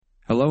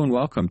Hello and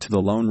welcome to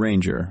The Lone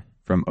Ranger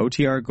from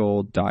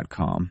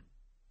OTRGold.com.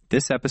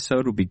 This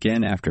episode will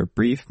begin after a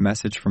brief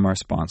message from our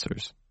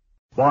sponsors.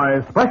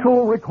 By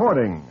special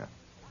recording,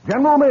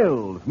 General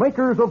Mills,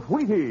 makers of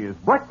Wheaties,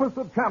 Breakfast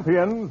of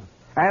Champions,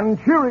 and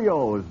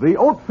Cheerios, the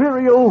oat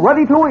cereal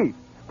ready to eat,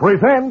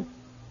 presents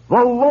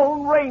The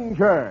Lone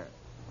Ranger.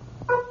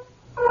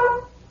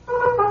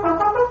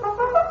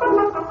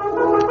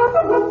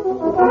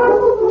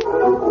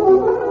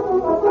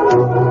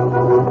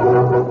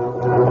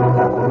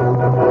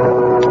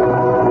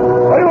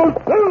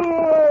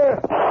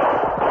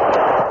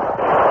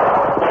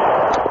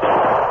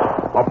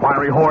 A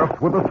fiery horse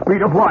with the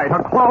speed of light,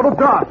 a cloud of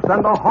dust,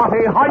 and the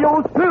haughty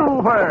Hi-Yo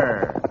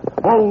Silver,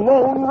 the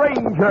Lone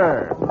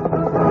Ranger.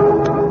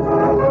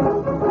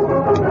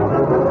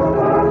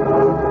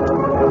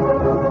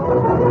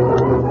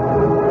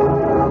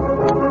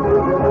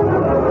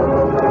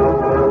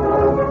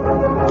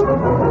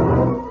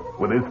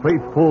 With his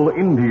faithful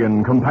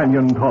Indian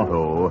companion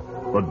Tonto,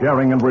 the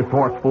daring and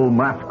resourceful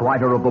masked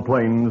rider of the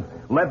plains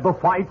led the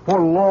fight for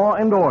law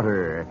and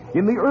order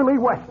in the early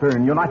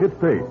western United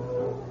States.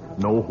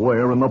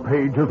 Nowhere in the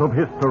pages of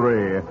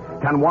history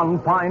can one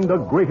find a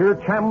greater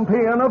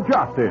champion of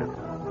justice.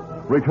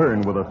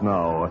 Return with us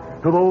now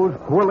to those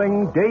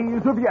thrilling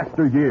days of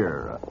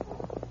yesteryear.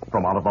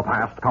 From out of the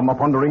past come the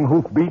thundering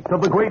hoofbeats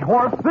of the great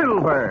horse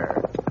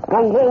Silver.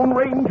 The Lone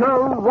Ranger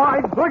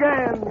rides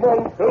again. Come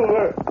on,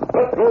 Silver.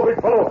 Let's go,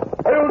 big fellow.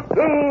 Hail,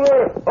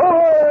 Silver!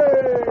 Away!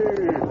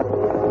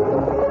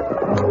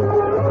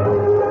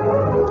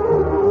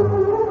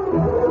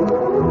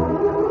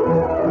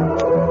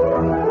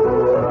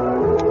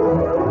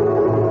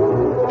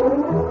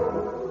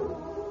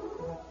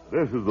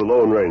 This is the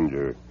Lone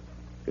Ranger.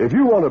 If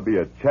you want to be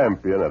a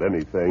champion at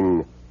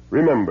anything,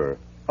 remember,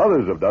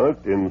 others have done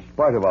it in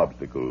spite of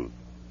obstacles.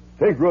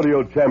 Take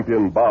rodeo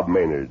champion Bob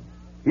Maynard.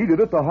 He did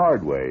it the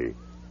hard way.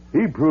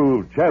 He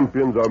proved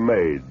champions are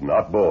made,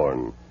 not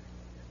born.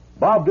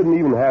 Bob didn't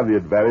even have the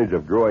advantage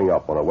of growing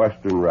up on a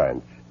western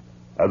ranch.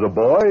 As a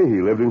boy,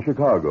 he lived in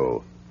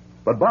Chicago.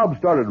 But Bob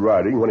started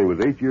riding when he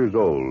was 8 years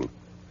old.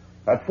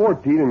 At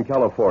 14 in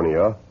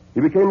California, he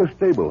became a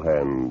stable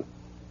hand.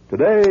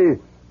 Today,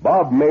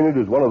 Bob Maynard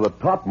is one of the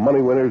top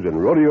money winners in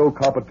rodeo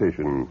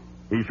competition.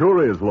 He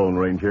sure is, Lone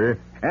Ranger.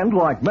 And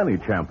like many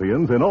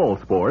champions in all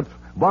sports,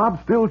 Bob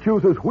still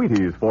chooses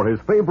Wheaties for his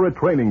favorite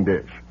training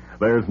dish.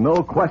 There's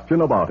no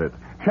question about it.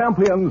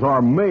 Champions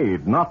are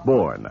made, not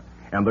born.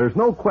 And there's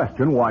no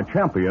question why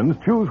champions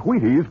choose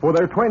Wheaties for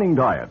their training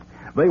diet.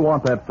 They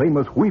want that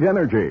famous wheat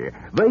energy.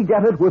 They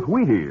get it with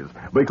Wheaties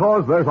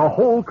because there's a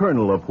whole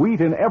kernel of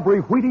wheat in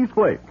every Wheaties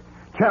flake.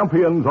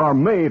 Champions are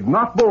made,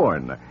 not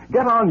born.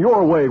 Get on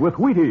your way with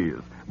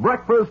Wheaties,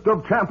 Breakfast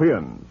of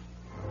Champions.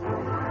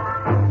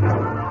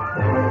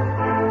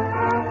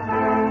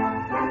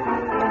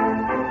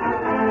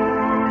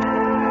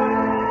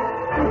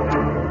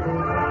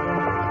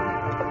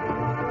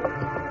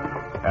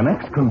 An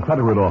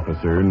ex-Confederate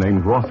officer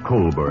named Ross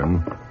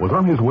Colburn was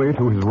on his way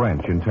to his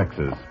ranch in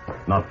Texas,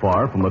 not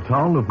far from the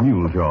town of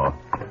Mulejaw.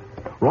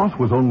 Ross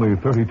was only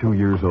 32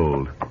 years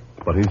old,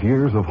 but his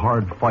years of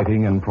hard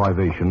fighting and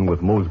privation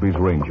with Mosby's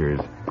Rangers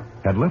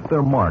had left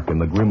their mark in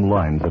the grim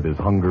lines of his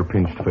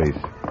hunger-pinched face.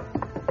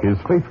 His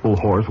faithful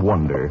horse,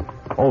 Wonder,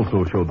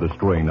 also showed the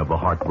strain of the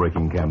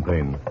heartbreaking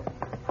campaign.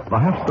 The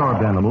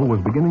half-starved animal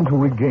was beginning to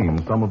regain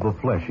some of the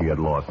flesh he had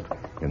lost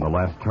in the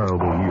last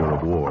terrible year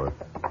of war.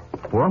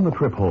 For on the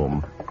trip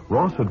home,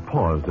 Ross had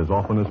paused as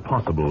often as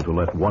possible to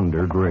let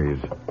Wonder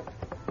graze.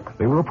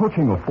 They were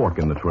approaching a fork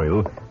in the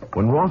trail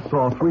when Ross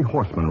saw 3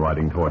 horsemen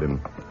riding toward him.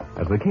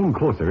 As they came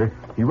closer,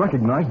 he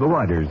recognized the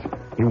riders.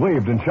 He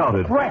waved and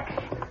shouted, "Rex!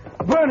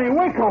 Bernie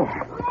Winkle!"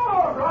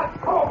 Oh, Ross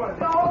Colburn!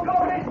 No, go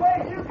his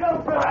way, you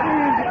come from.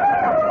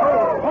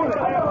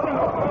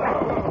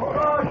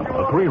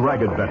 The 3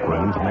 ragged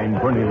veterans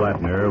named Bernie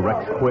Latner,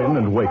 Rex Quinn,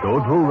 and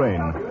Waco drew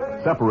rein.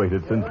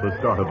 Separated since the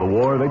start of the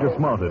war, they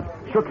dismounted,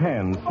 shook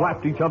hands,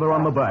 slapped each other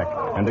on the back,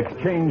 and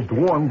exchanged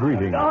warm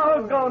greetings.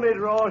 Doggone it,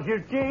 Ross.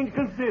 You've changed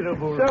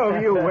considerable. So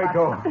have you,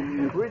 Waco.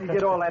 Where'd you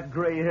get all that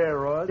gray hair,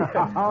 Ross?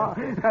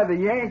 The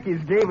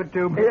Yankees gave it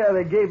to me. Yeah,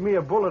 they gave me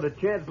a bullet at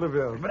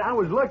Chancellorsville. But I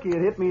was lucky it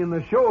hit me in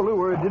the shoulder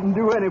where it didn't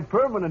do any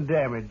permanent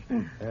damage.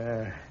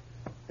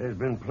 There's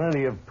been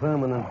plenty of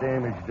permanent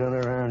damage done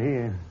around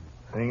here.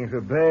 Things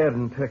are bad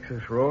in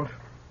Texas, Ross.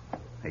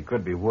 They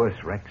could be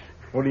worse, Rex.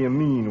 What do you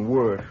mean,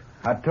 worse?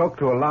 I talked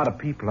to a lot of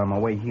people on my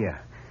way here.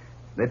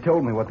 They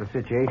told me what the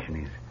situation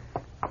is.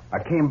 I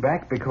came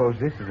back because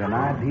this is an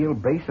ideal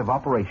base of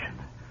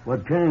operations.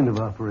 What kind of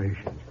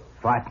operations?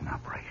 Fighting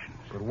operations.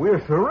 But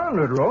we're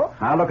surrounded, Ross.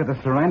 I look at the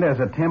surrender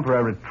as a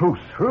temporary truce.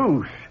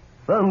 Truce?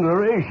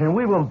 Thunderation,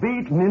 we were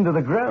beaten into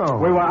the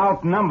ground. We were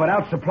outnumbered,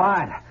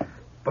 outsupplied.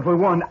 But we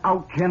weren't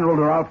out-generaled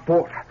or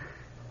out-fought.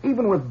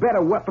 Even with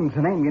better weapons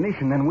and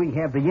ammunition than we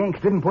have, the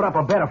Yanks didn't put up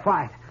a better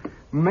fight.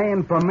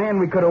 Man for man,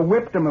 we could have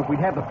whipped them if we'd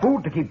had the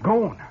food to keep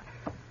going.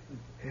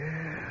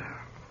 Yeah.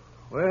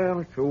 Well,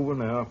 it's over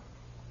now.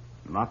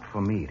 Not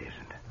for me, it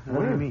isn't.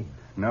 What do you mean?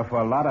 Now,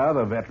 for a lot of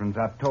other veterans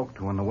I've talked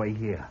to on the way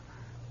here.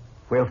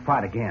 We'll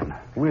fight again.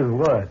 With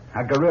what?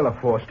 A guerrilla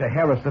force to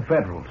harass the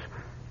Federals.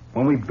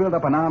 When we build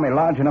up an army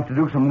large enough to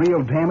do some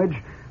real damage,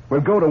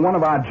 we'll go to one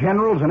of our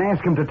generals and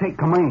ask him to take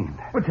command.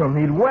 But you'll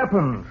need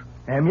weapons,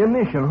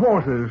 ammunition,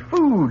 horses,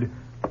 food.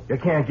 You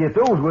can't get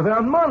those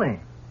without money.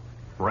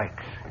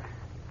 Rex,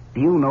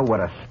 do you know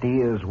what a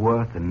steer's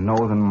worth in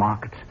northern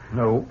markets?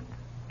 No.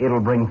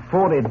 It'll bring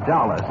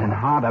 $40 in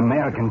hard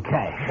American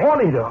cash.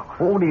 $40?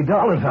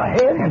 $40 a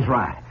head? That's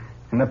right.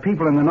 And the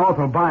people in the north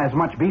will buy as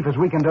much beef as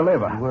we can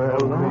deliver.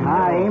 Well,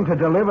 I aim to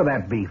deliver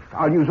that beef.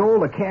 I'll use all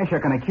the cash I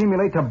can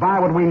accumulate to buy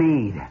what we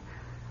need.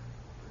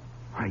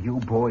 Are you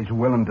boys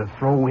willing to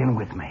throw in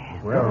with me?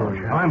 Well,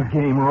 I'm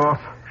game, Ross.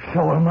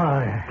 So am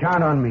I.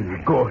 Count on me.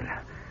 Good.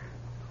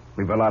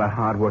 We've a lot of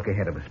hard work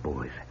ahead of us,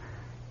 boys.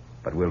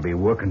 But we'll be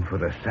working for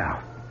the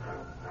South.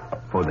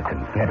 For the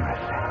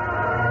Confederacy.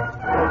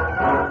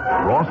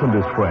 Ross and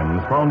his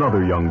friends found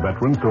other young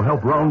veterans to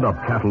help round up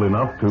cattle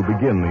enough to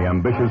begin the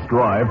ambitious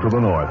drive to the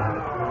north.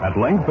 At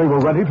length, they were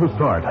ready to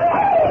start.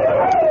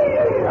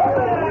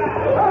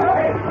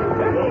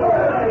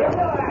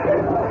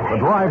 The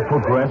drive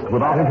progressed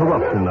without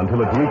interruption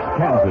until it reached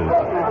Kansas.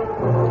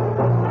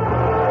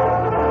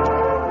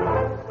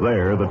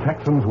 There, the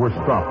Texans were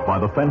stopped by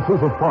the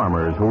fences of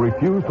farmers who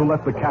refused to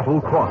let the cattle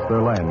cross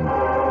their land.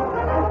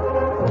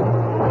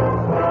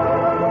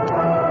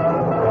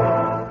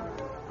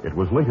 It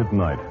was late at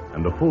night,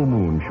 and a full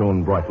moon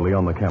shone brightly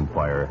on the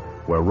campfire,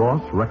 where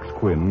Ross, Rex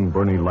Quinn,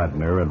 Bernie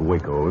Ladner, and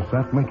Waco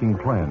sat making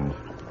plans.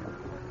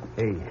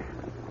 Hey,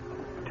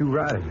 2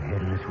 riders are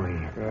heading this way.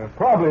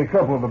 Probably a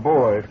couple of the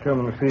boys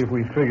coming to see if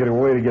we figured a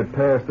way to get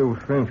past those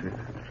fences.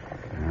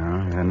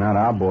 No, they're not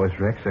our boys,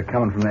 Rex. They're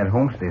coming from that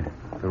homestead.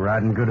 They're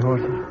riding good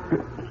horses?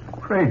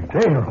 Great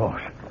day,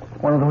 Ross.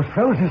 One of those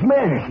fellas is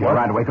mad. You're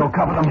right, Waco.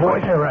 Cover them,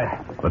 boys. You're right.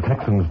 The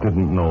Texans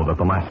didn't know that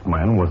the masked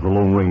man was the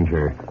Lone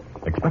Ranger.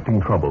 Expecting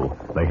trouble,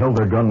 they held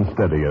their guns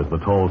steady as the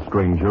tall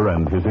stranger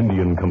and his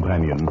Indian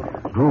companion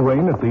drew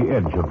rein at the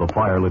edge of the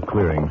firelit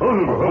clearing.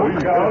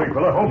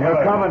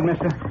 You're coming,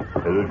 mister.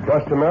 Is it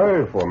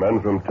customary for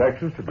men from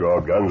Texas to draw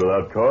guns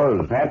without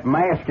cause? That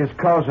mask is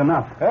cause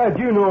enough. How'd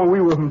you know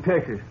we were from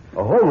Texas?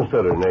 A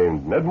homesteader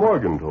named Ned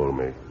Morgan told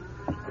me.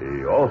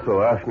 He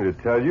also asked me to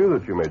tell you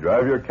that you may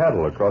drive your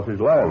cattle across his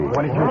land.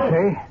 What did you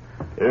say?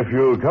 If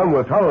you'll come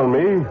with Hal and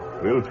me,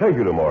 we'll take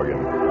you to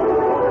Morgan.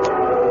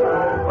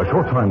 A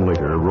short time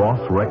later,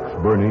 Ross, Rex,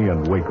 Bernie,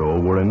 and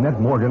Waco were in Ned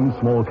Morgan's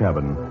small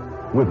cabin.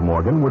 With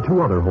Morgan were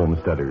 2 other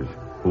homesteaders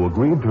who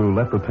agreed to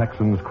let the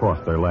Texans cross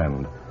their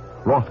land.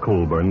 Ross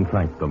Colburn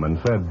thanked them and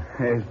said,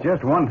 There's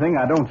just one thing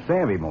I don't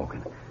savvy,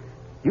 Morgan.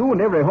 You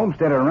and every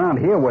homesteader around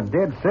here were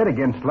dead set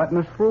against letting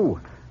us through.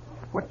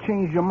 What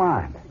changed your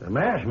mind? The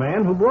masked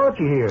man who brought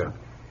you here.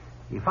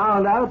 He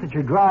found out that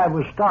your drive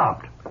was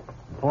stopped.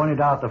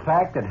 Pointed out the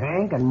fact that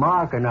Hank and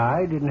Mark and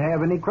I didn't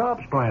have any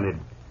crops planted.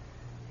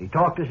 He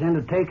talked us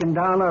into taking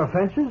down our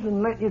fences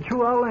and letting you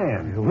through our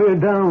land. We're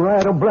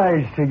downright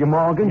obliged to you,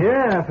 Morgan.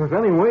 Yeah, if there's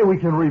any way we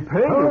can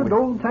repay you.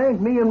 Don't thank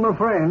me and my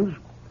friends.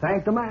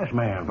 Thank the masked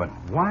man. But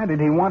why did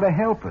he want to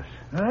help us?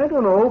 I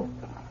don't know.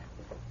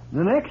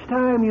 The next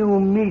time you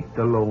meet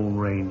the Lone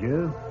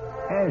Ranger,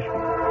 ask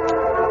him.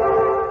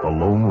 The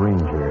Lone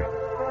Ranger.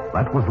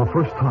 That was the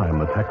first time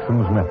the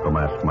Texans met the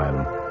masked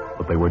man,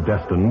 but they were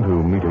destined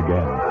to meet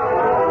again.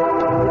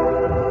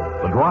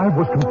 The drive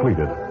was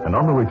completed, and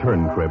on the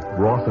return trip,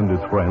 Ross and his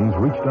friends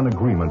reached an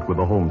agreement with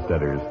the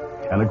homesteaders,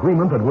 an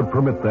agreement that would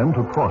permit them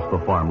to cross the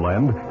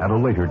farmland at a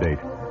later date.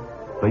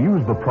 They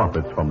used the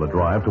profits from the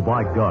drive to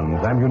buy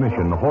guns,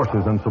 ammunition,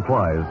 horses, and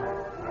supplies,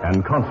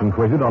 and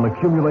concentrated on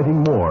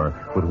accumulating more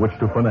with which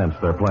to finance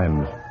their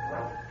plans.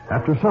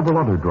 After several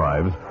other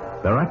drives,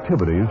 their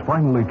activities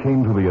finally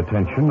came to the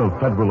attention of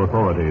federal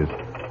authorities.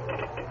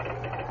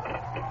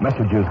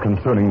 Messages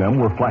concerning them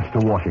were flashed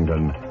to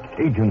Washington.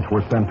 Agents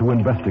were sent to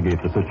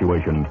investigate the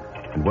situation,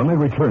 and when they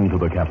returned to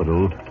the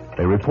capital,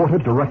 they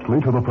reported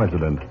directly to the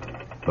president.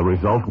 The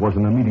result was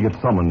an immediate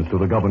summons to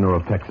the governor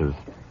of Texas.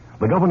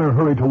 The governor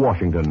hurried to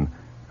Washington,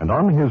 and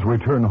on his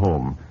return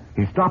home,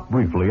 he stopped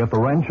briefly at the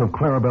ranch of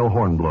Clarabelle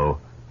Hornblow.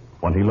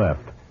 When he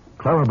left,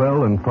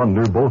 Clarabelle and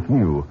Thunder both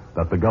knew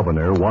that the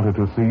governor wanted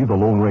to see the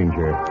Lone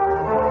Ranger.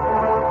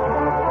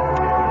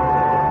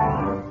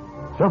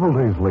 Several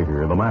days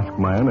later, the masked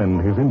man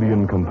and his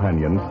Indian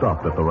companion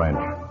stopped at the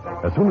ranch.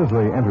 As soon as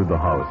they entered the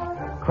house,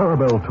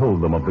 Clarabelle told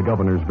them of the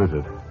governor's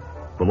visit.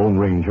 The Lone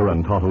Ranger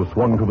and Tonto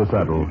swung to the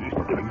saddle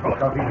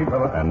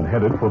and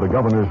headed for the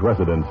governor's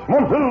residence.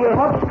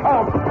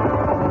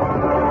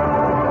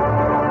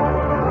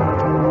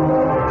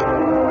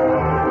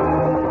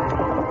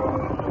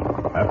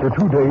 After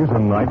 2 days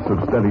and nights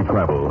of steady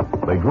travel,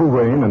 they drew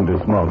rein and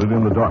dismounted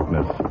in the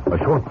darkness, a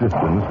short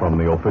distance from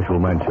the official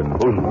mansion.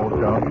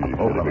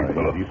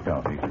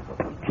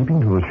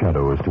 Keeping to the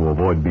shadows to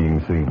avoid being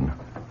seen,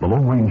 the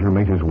Lone Ranger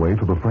made his way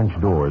to the French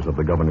doors of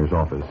the governor's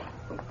office.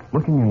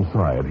 Looking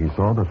inside, he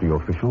saw that the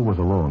official was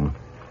alone.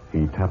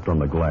 He tapped on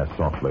the glass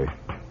softly.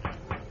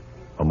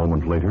 A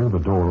moment later, the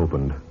door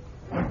opened.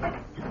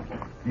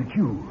 It's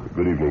you.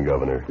 Good evening,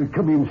 Governor.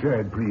 Come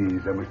inside,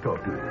 please. I must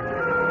talk to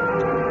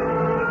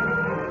you.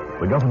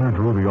 The governor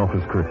drew the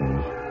office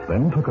curtains,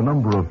 then took a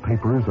number of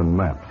papers and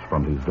maps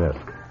from his desk.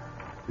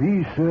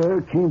 These,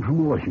 sir, came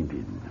from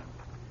Washington.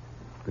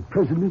 The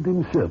president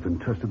himself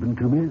entrusted them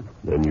to me.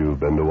 Then you've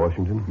been to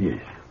Washington?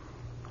 Yes.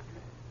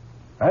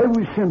 I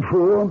was sent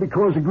for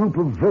because a group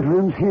of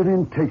veterans here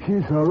in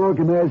Texas are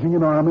organizing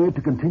an army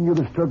to continue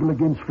the struggle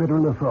against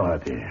federal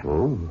authority.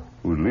 Oh?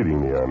 Who's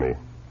leading the army?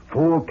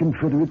 4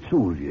 Confederate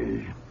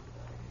soldiers.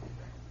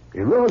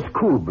 Ross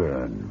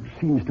Colburn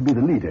seems to be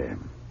the leader.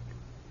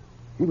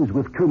 He was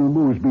with Colonel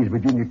Mosby's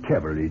Virginia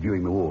Cavalry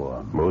during the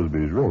war.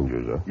 Mosby's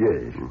Rangers, huh?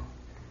 Yes.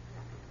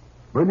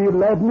 Bernie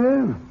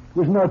Ladner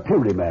was an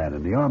artilleryman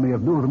in the Army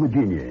of Northern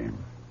Virginia.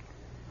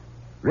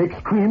 Rex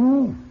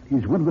Quinn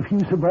is one of the few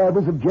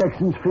survivors of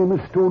Jackson's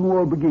famous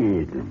Stonewall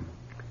Brigade.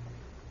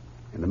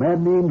 And a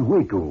man named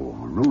Waco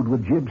rode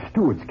with Jeb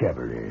Stuart's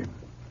cavalry.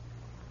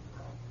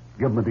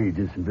 Government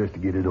agents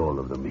investigated all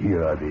of them.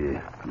 Here are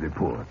the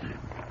reports.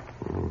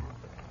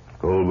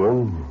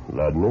 Colburn,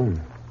 Ladner,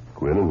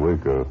 Quinn, and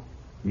Waco.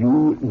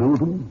 You know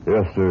them?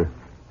 Yes, sir.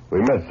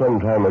 We met some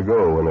time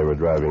ago when they were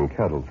driving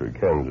cattle through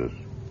Kansas.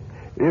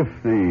 If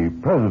the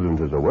president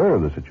is aware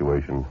of the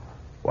situation,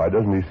 why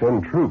doesn't he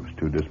send troops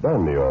to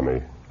disband the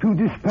army? To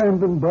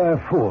disband them by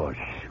force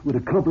would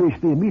accomplish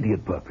the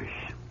immediate purpose.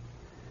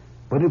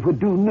 But it would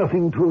do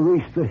nothing to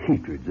erase the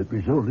hatred that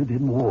resulted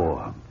in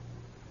war.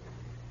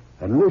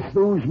 Unless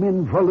those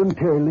men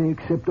voluntarily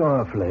accept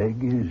our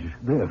flag as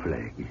their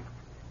flag,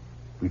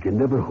 we can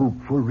never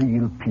hope for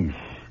real peace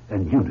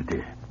and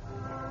unity.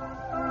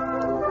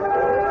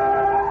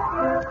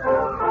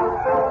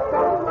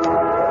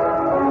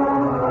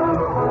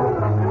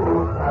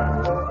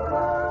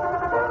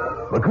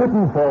 The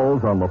curtain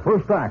falls on the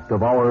first act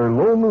of our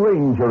Lone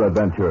Ranger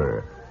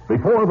adventure.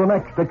 Before the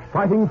next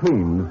exciting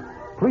themes,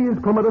 please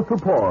permit us to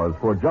pause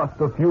for just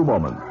a few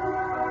moments.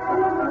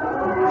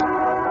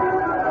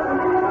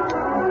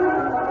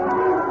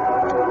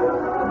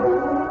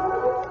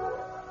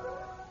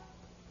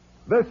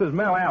 This is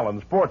Mel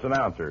Allen, sports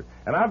announcer,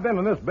 and I've been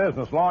in this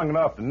business long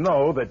enough to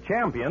know that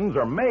champions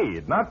are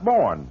made, not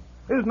born.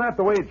 Isn't that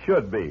the way it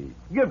should be?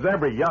 Gives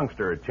every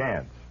youngster a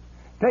chance.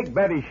 Take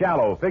Betty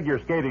Shallow, figure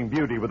skating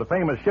beauty with the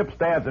famous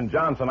Shipstads and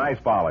Johnson ice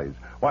volleys.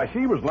 Why,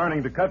 she was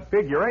learning to cut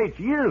figure eights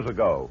years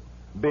ago.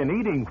 Been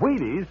eating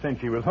Wheaties since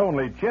she was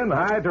only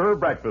chin-high to her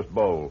breakfast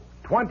bowl.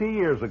 20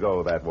 years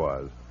ago, that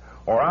was.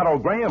 Or Otto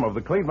Graham of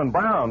the Cleveland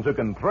Browns, who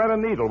can thread a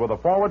needle with a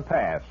forward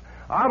pass.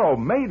 Otto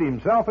made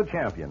himself a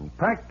champion,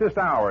 practiced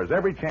hours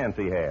every chance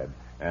he had,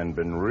 and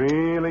been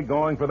really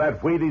going for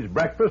that Wheaties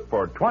breakfast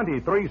for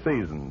 23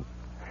 seasons.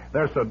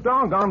 There's so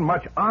doggone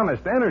much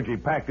honest energy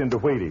packed into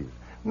Wheaties.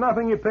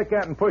 Nothing you pick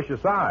at and push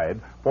aside,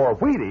 for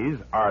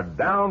Wheaties are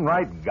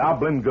downright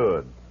goblin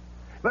good.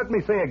 Let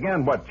me say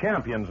again what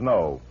champions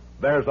know.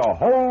 There's a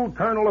whole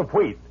kernel of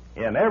wheat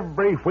in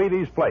every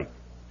Wheaties plate.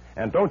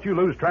 And don't you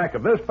lose track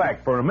of this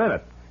fact for a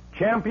minute.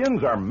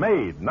 Champions are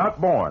made, not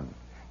born.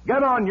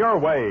 Get on your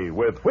way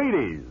with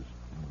Wheaties,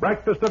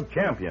 breakfast of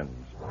champions.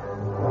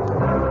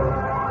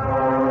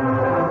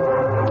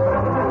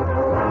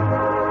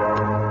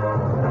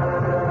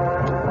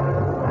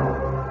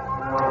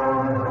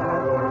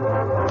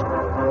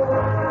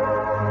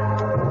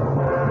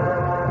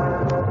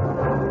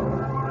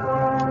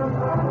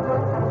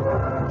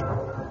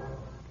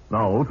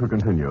 Now, to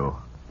continue.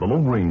 The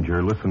Lone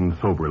Ranger listened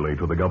soberly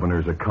to the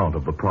governor's account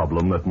of the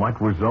problem that might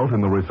result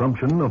in the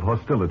resumption of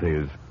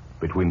hostilities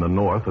between the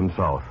North and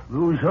South.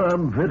 Those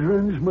armed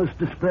veterans must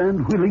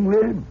disband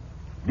willingly,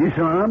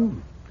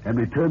 disarm, and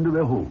return to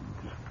their homes.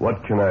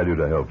 What can I do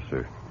to help,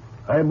 sir?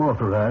 I'm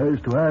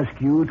authorized to ask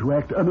you to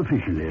act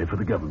unofficially for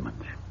the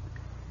government.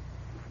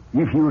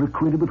 If you're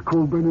acquainted with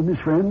Colburn and his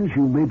friends,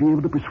 you may be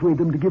able to persuade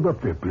them to give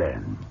up their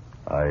plan.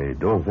 I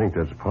don't think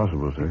that's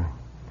possible, sir.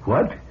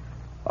 What?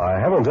 I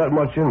haven't that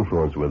much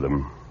influence with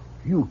them.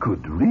 You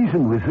could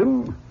reason with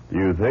them.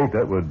 You think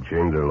that would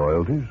change their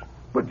loyalties?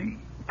 But,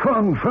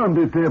 confound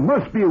it, there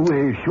must be a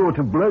way short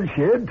of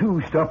bloodshed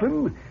to stop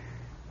him.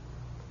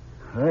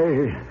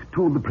 I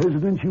told the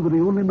president you were the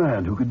only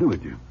man who could do it.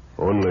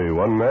 Only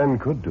one man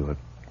could do it.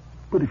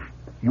 But if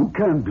you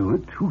can't do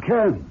it, who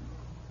can?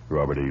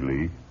 Robert E.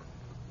 Lee.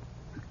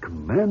 The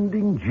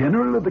commanding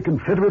general of the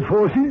Confederate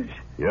forces?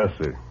 Yes,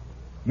 sir.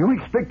 You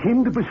expect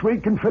him to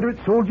persuade Confederate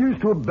soldiers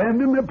to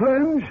abandon their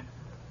plans?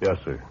 Yes,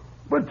 sir.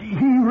 But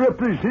he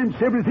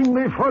represents everything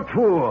they fought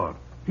for.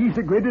 He's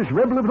the greatest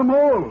rebel of them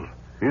all.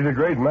 He's a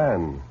great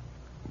man.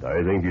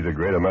 I think he's a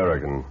great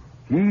American.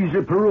 He's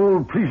a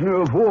paroled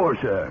prisoner of war,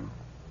 sir.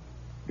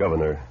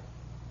 Governor,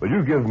 will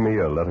you give me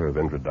a letter of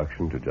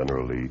introduction to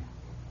General Lee?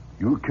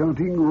 You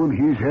counting on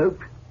his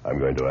help? I'm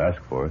going to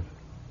ask for it.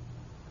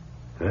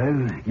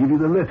 I'll give you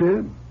the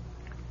letter.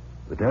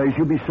 But I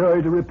shall be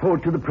sorry to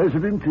report to the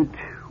president that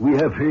we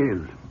have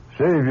failed.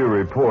 Save your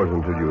report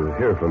until you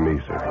hear from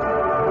me, sir.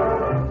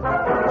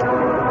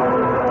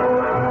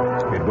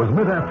 It was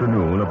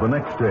mid-afternoon of the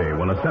next day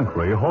when a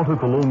sentry halted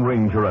the Lone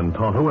Ranger and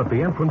Tonto at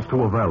the entrance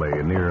to a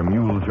valley near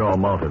Mule Jaw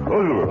Mountain.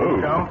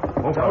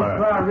 Don't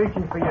try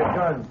reaching for your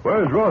gun.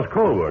 Where's Ross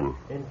Colburn?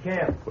 In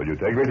camp. Will you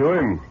take me to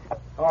him?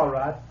 All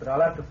right, but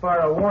I'll have to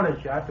fire a warning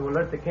shot to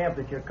alert the camp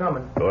that you're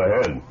coming. Go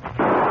ahead.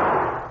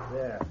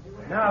 There.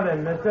 Now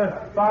then,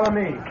 mister, follow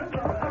me.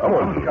 Come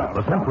on.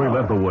 The sentry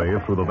led the way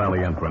through the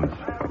valley entrance.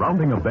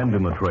 Rounding a bend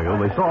in the trail,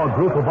 they saw a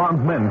group of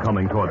armed men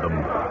coming toward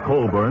them.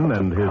 Colburn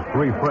and his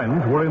 3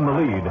 friends were in the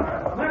lead.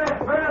 Let's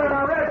better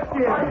arrest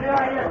you.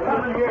 You're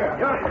coming here.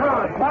 You're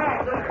coming.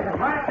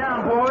 Quiet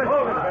down, boys.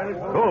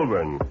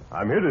 Colburn,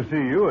 I'm here to see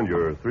you and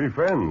your 3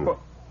 friends.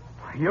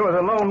 You're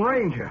the Lone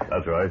Ranger.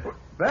 That's right.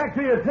 Back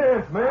to your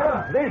tents,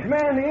 man. This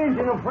man, the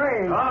engine, will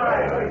frame. All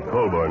right.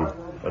 Colburn,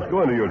 let's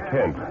go into your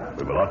tent.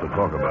 We've a lot to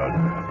talk about.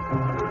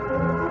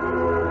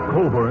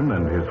 Colburn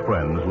and his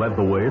friends led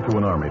the way to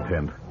an army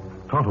tent.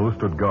 Tonto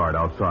stood guard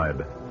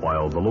outside,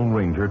 while the Lone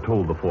Ranger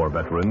told the 4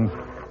 veterans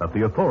that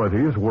the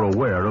authorities were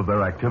aware of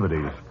their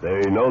activities.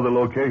 They know the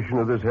location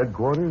of this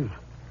headquarters,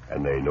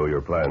 and they know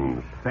your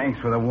plans. Thanks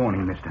for the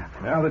warning, mister.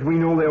 Now that we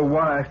know they're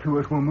wise to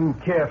us, we'll move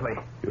carefully.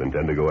 You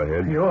intend to go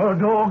ahead? You're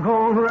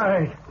doggone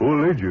right.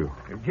 Who'll lead you?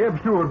 If Jeb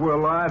Stewart were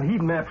alive,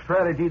 he'd map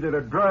strategy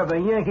that'd drive the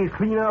Yankees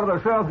clean out of the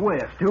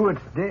Southwest.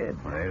 Stewart's dead.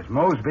 Well, there's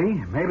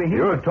Mosby. Maybe he...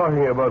 You're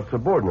talking about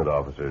subordinate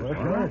officers.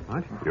 That's right.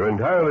 What? You're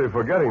entirely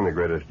forgetting the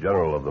greatest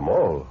general of them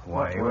all.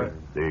 Why,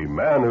 The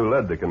man who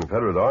led the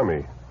Confederate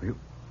Army.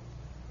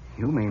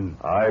 you mean...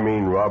 I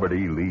mean Robert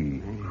E.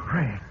 Lee.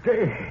 Great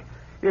day.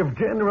 If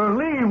General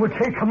Lee would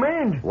take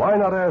command. Why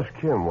not ask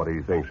him what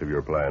he thinks of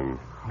your plan?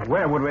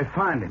 Where would we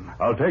find him?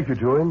 I'll take you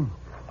to him.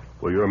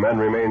 Will your men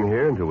remain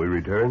here until we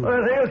return?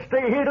 They'll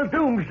stay here till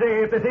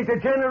doomsday if they think the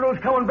general's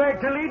coming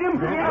back to lead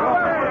him.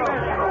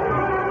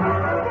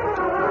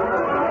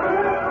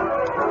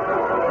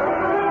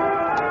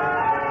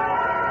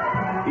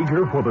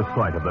 Eager for the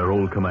sight of their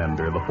old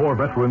commander, the 4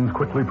 veterans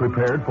quickly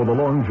prepared for the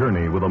long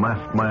journey with the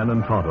masked man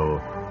and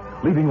Tonto.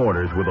 Leaving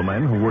orders with the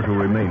men who were to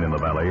remain in the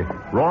valley,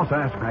 Ross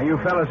asked... Are you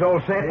fellas all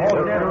set?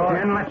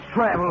 Then let's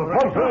travel.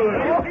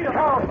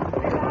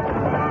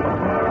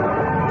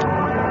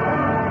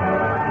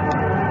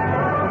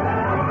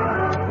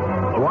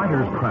 The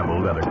riders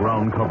traveled at a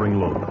ground-covering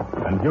lope,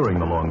 and during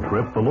the long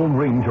trip, the Lone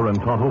Ranger and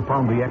Tonto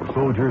found the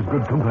ex-soldiers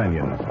good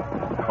companions.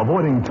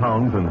 Avoiding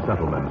towns and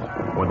settlements,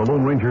 where the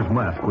Lone Ranger's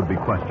mask would be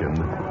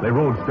questioned, they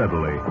rode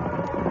steadily.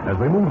 As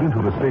they moved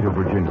into the state of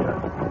Virginia,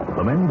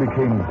 the men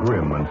became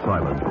grim and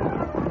silent.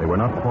 They were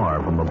not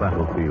far from the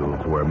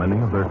battlefields where many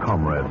of their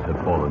comrades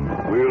had fallen.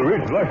 We'll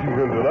reach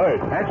Lexington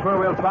tonight. That's where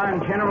we'll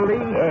find General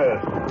Lee?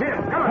 Yes. Here,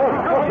 come on.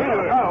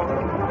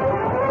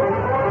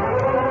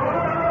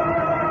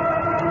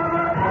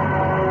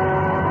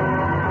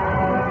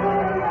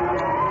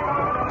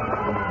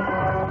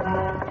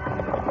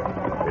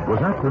 It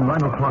was after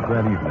 9 o'clock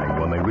that evening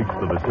when they reached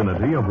the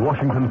vicinity of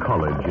Washington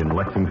College in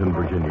Lexington,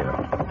 Virginia.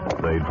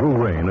 They drew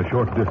rein a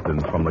short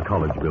distance from the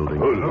college building.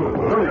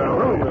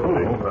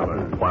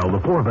 While the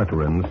 4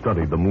 veterans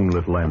studied the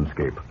moonlit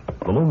landscape,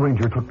 the Lone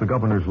Ranger took the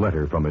governor's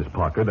letter from his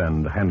pocket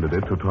and handed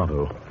it to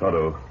Tonto.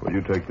 Tonto, will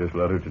you take this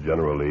letter to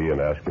General Lee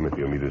and ask him if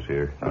he'll meet us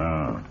here?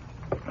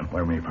 And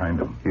where may we find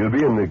him? He'll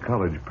be in the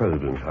college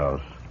president's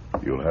house.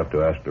 You'll have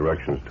to ask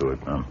directions to it.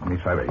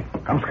 Miss Ivy.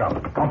 Come,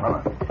 Scout. Come,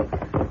 fella.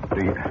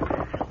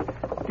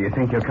 Do you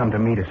think you'll come to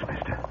meet us,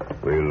 mister?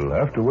 We'll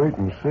have to wait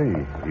and see.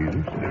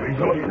 Easy.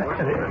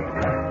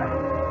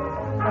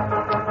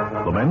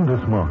 The men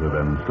dismounted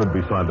and stood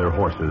beside their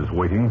horses,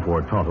 waiting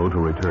for Tonto to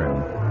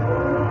return.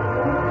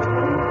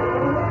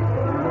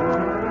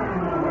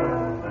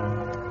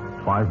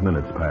 5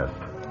 minutes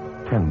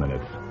passed. 10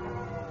 minutes.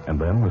 And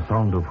then the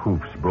sound of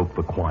hoofs broke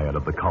the quiet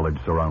of the college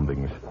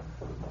surroundings.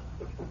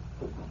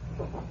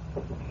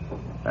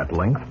 At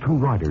length, 2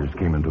 riders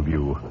came into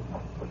view.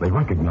 They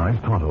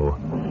recognized Tonto,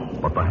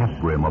 but the hat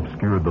brim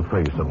obscured the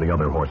face of the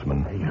other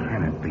horseman.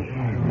 Can it be?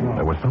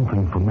 There was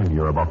something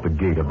familiar about the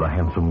gait of the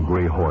handsome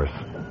gray horse,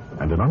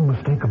 and an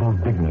unmistakable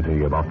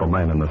dignity about the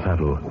man in the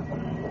saddle.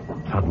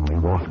 Suddenly,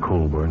 Ross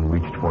Colburn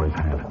reached for his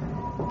hat.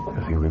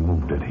 As he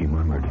removed it, he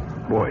murmured,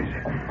 Boys,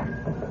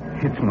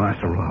 it's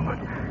Master Robert.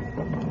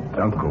 It's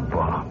Uncle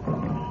Bob.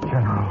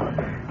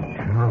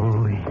 General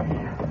Lee.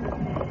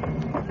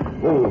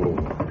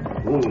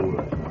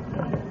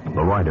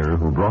 The rider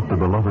who brought the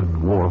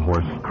beloved war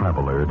horse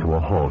traveler to a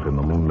halt in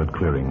the moonlit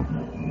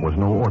clearing was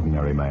no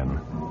ordinary man.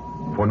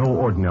 For no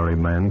ordinary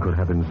man could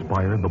have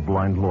inspired the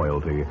blind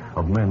loyalty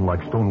of men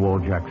like Stonewall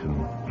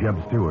Jackson,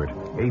 Jeb Stewart,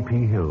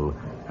 A.P. Hill,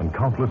 and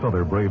countless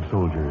other brave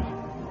soldiers.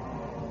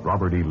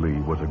 Robert E.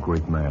 Lee was a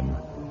great man,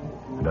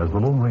 and as the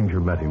Lone Ranger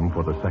met him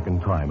for the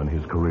second time in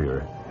his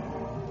career,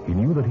 he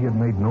knew that he had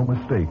made no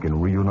mistake in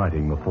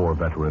reuniting the 4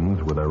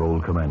 veterans with their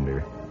old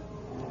commander.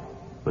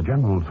 The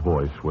general's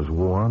voice was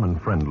warm and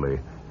friendly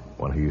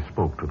when he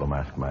spoke to the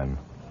masked man.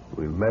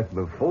 We've met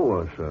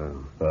before, sir.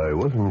 I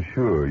wasn't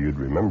sure you'd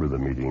remember the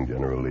meeting,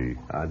 General Lee.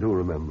 I do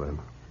remember.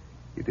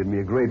 You did me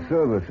a great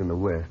service in the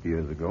West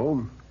years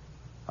ago.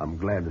 I'm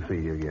glad to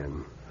see you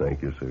again.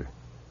 Thank you, sir.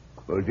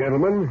 Well,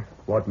 gentlemen,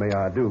 what may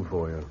I do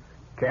for you?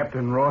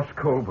 Captain Ross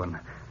Colburn,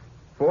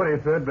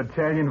 43rd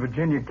Battalion,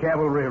 Virginia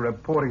Cavalry,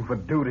 reporting for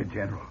duty,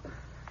 General.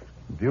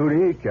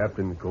 Duty,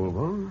 Captain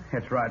Colburn?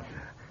 That's right,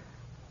 sir.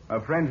 Our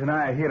friends and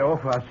I are here to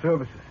offer our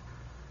services.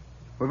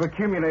 We've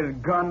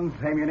accumulated guns,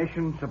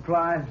 ammunition,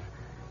 supplies,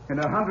 and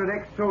 100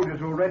 ex-soldiers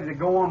who are ready to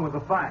go on with the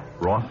fight.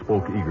 Ross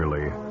spoke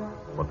eagerly,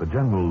 but the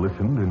general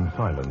listened in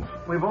silence.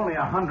 We've only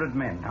 100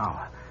 men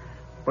now.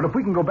 But if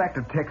we can go back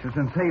to Texas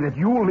and say that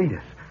you'll lead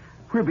us,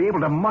 we'll be able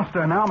to muster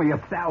an army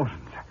of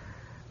thousands.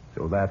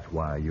 So that's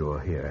why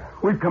you're here.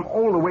 We've come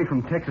all the way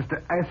from Texas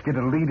to ask you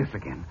to lead us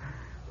again.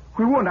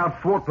 We weren't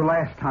outfought the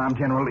last time,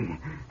 General Lee.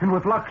 And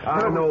with luck...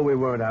 I know we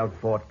weren't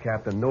outfought,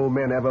 Captain. No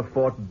men ever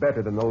fought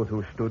better than those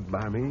who stood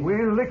by me.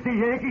 We'll lick the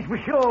Yankees for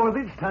sure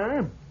this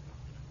time.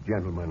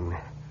 Gentlemen,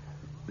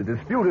 the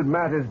disputed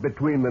matters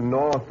between the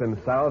North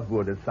and South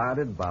were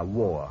decided by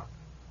war.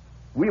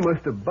 We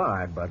must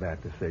abide by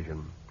that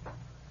decision.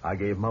 I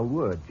gave my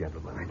word,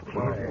 gentlemen.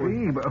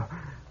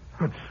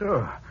 But,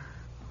 sir,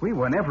 we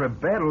won every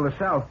battle the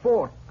South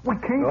fought. We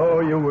can't... Oh,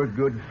 you were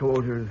good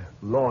soldiers,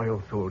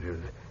 loyal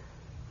soldiers.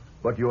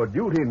 But your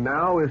duty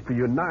now is to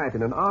unite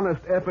in an honest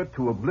effort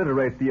to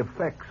obliterate the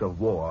effects of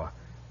war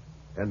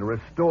and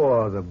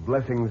restore the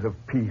blessings of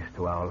peace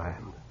to our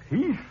land.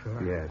 Peace,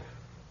 sir? Yes.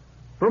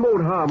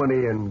 Promote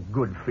harmony and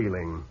good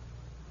feeling.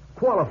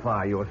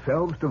 Qualify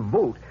yourselves to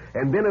vote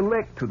and then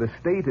elect to the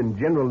state and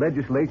general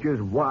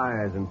legislatures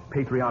wise and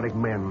patriotic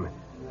men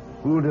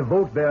who will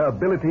devote their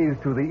abilities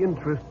to the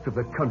interests of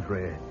the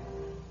country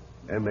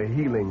and the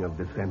healing of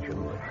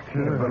dissensions.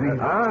 Sure.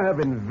 I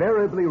have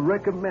invariably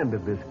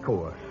recommended this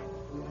course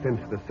since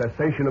the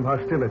cessation of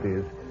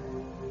hostilities,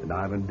 and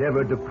I've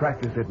endeavored to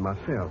practice it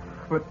myself.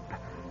 But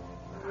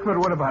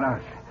what about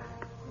us?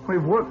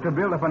 We've worked to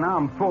build up an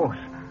armed force.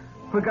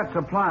 We've got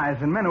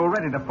supplies and men who are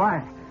ready to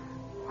fight.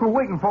 We're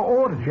waiting for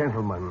orders.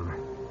 Gentlemen,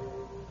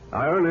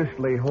 I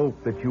earnestly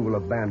hope that you will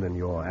abandon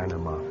your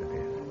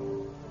animosities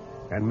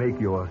and make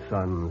your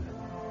sons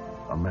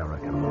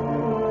American.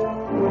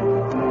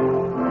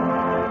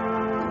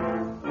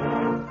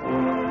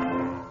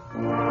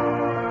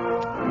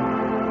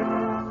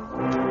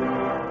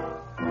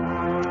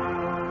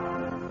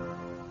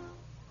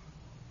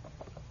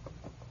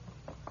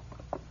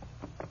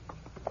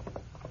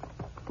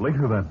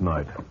 Later that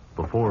night,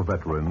 the four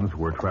veterans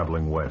were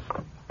traveling west.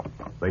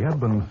 They had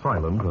been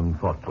silent and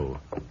thoughtful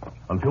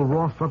until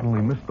Ross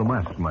suddenly missed the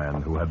masked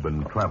man who had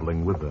been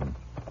traveling with them.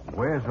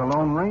 Where's the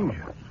Lone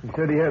Ranger? He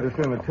said he had to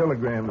send a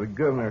telegram to the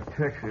governor of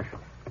Texas.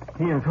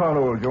 He and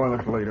Tonto will join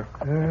us later.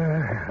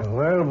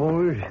 Well,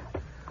 boys,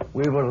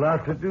 we've a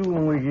lot to do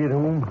when we get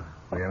home.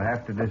 We'll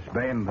have to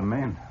disband the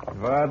men.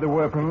 Divide the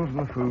weapons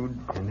and the food.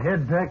 And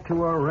head back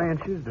to our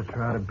ranches to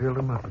try to build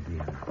them up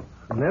again.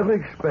 Never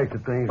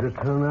expected things to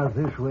turn out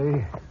this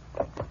way.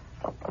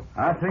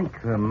 I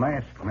think the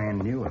masked man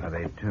knew how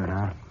they'd turn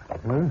out.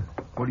 Huh?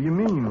 What do you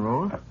mean,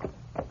 Ross?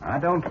 I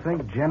don't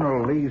think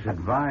General Lee's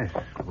advice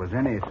was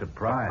any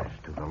surprise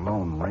to the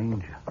Lone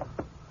Ranger.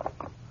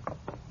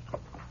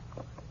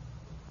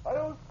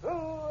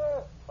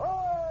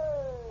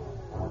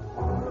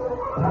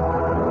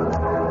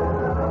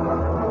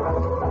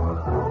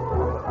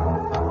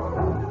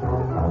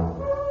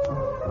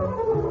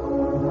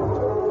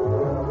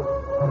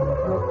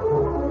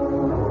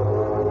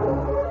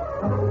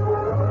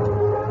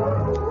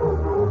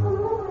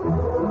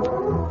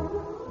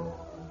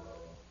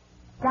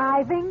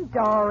 Diving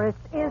Doris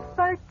is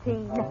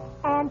 13,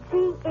 and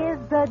she is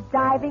the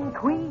diving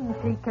queen.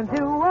 She can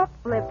do a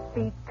flip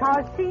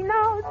because she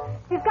knows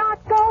she's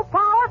got go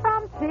power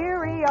from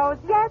Cheerios.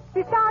 Yes,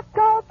 she's got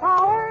go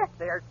power.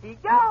 There she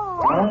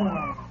goes.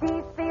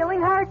 She's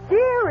feeling her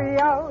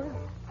Cheerios,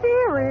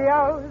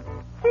 Cheerios,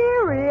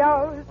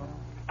 Cheerios.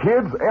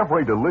 Kids,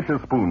 every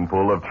delicious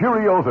spoonful of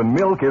Cheerios and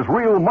milk is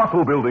real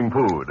muscle-building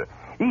food.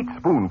 Each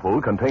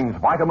spoonful contains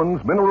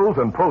vitamins, minerals,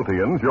 and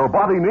proteins your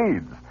body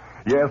needs.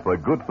 Yes, the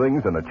good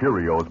things in a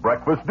Cheerios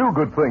breakfast do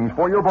good things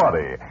for your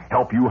body.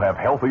 Help you have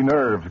healthy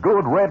nerves,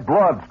 good red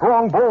blood,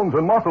 strong bones,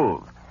 and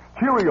muscles.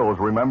 Cheerios,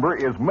 remember,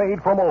 is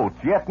made from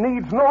oats, yet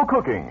needs no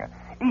cooking.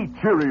 Eat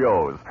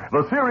Cheerios,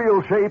 the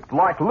cereal shaped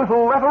like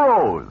little letter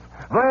O's.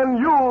 Then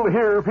you'll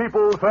hear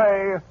people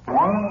say,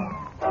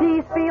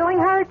 She's feeling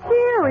her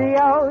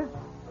Cheerios.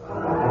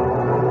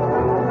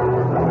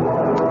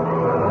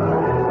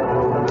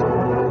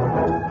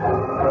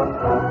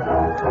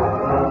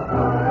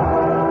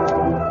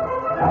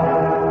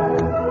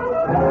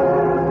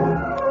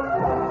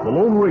 The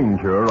Lone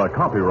Ranger, a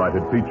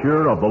copyrighted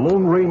feature of the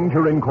Lone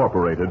Ranger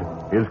Incorporated,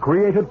 is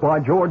created by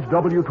George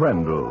W.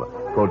 Trendle,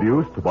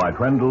 produced by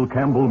Trendle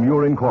Campbell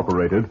Muir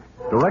Incorporated,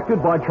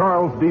 directed by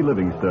Charles D.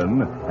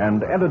 Livingston,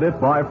 and edited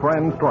by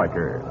Fran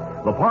Stryker.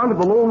 The part of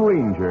the Lone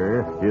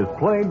Ranger is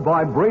played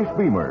by Brace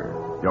Beamer.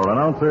 Your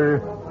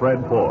announcer,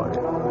 Fred Foy.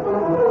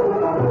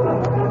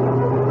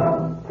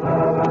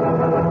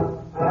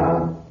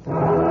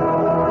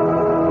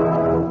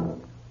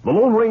 The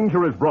Lone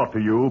Ranger is brought to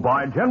you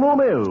by General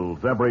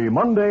Mills every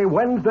Monday,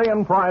 Wednesday,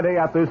 and Friday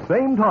at this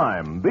same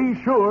time. Be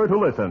sure to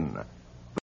listen.